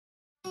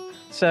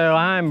So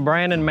I'm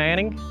Brandon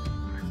Manning.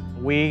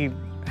 We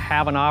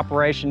have an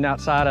operation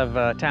outside of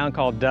a town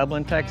called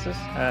Dublin, Texas.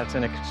 It's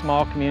in a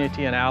small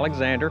community in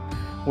Alexander.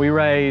 We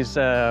raise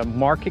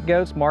market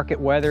goats, market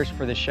wethers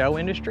for the show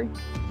industry.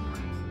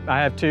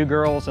 I have 2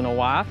 girls and a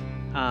wife.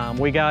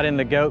 We got in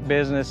the goat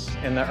business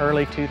in the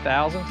early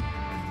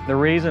 2000s. The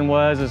reason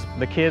was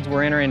the kids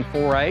were entering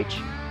 4-H,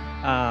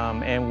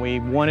 and we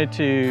wanted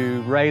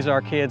to raise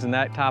our kids in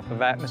that type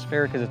of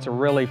atmosphere because it's a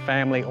really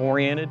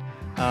family-oriented,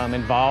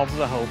 involves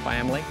the whole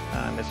family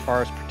as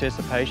far as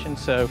participation.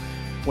 So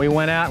we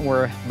went out and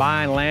we're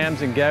buying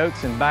lambs and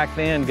goats, and back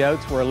then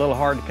goats were a little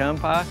hard to come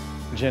by.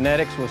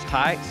 Genetics was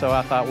tight, so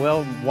I thought,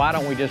 well, why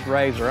don't we just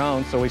raise our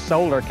own? So we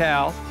sold our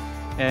cows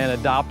and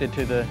adopted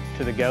to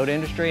the goat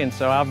industry, and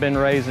so I've been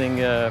raising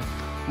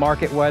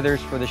market wethers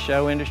for the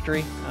show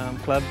industry,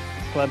 club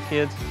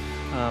kids,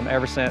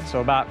 ever since,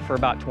 so for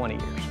about 20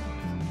 years.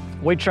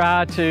 We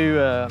try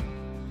to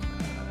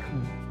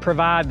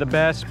provide the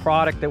best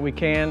product that we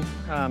can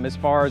as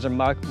far as a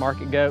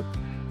market goat,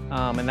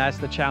 and that's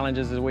the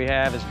challenges that we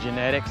have is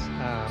genetics.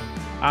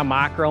 I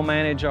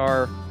micromanage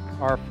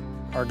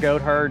our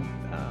goat herd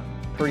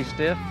pretty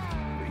stiff.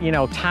 You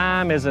know,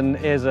 time is an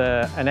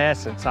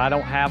essence. I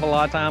don't have a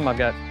lot of time. I've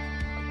got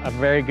a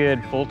very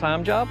good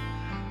full-time job,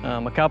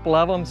 a couple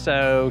of them,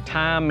 so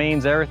time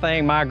means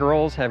everything. My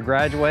girls have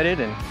graduated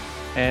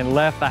and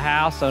left the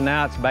house, so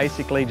now it's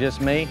basically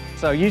just me.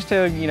 So used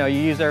to, you know, you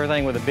use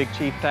everything with a Big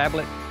Chief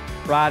tablet,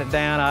 write it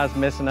down. I was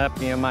messing up,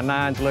 you know, my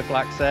 9s look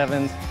like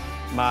 7s.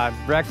 My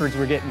records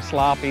were getting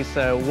sloppy,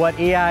 so what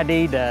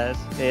EID does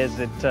is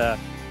it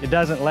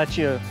doesn't let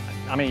you,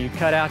 I mean, you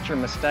cut out your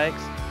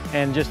mistakes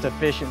and just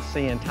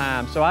efficiency and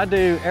time. So I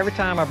do, every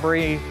time I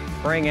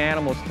bring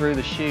animals through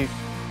the chute,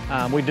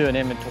 we do an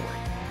inventory.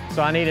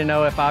 So I need to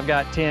know if I've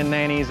got 10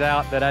 nannies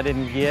out that I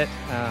didn't get.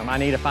 I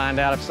need to find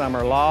out if some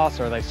are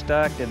lost, are they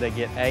stuck, did they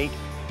get ate?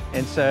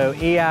 And so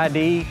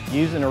EID,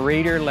 using a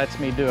reader, lets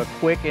me do a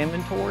quick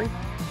inventory.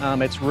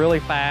 It's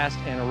really fast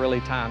and a really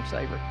time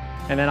saver.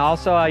 And then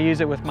also I use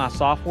it with my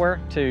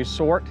software to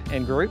sort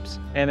in groups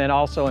and then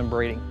also in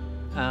breeding.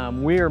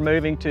 We are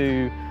moving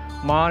to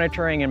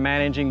monitoring and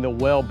managing the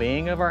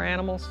well-being of our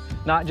animals,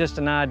 not just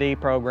an ID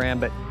program,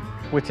 but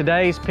with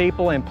today's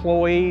people,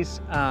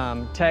 employees,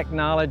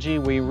 technology,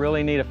 we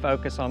really need to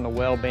focus on the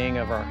well-being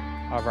of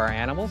our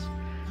animals.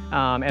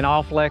 And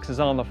Allflex is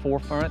on the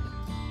forefront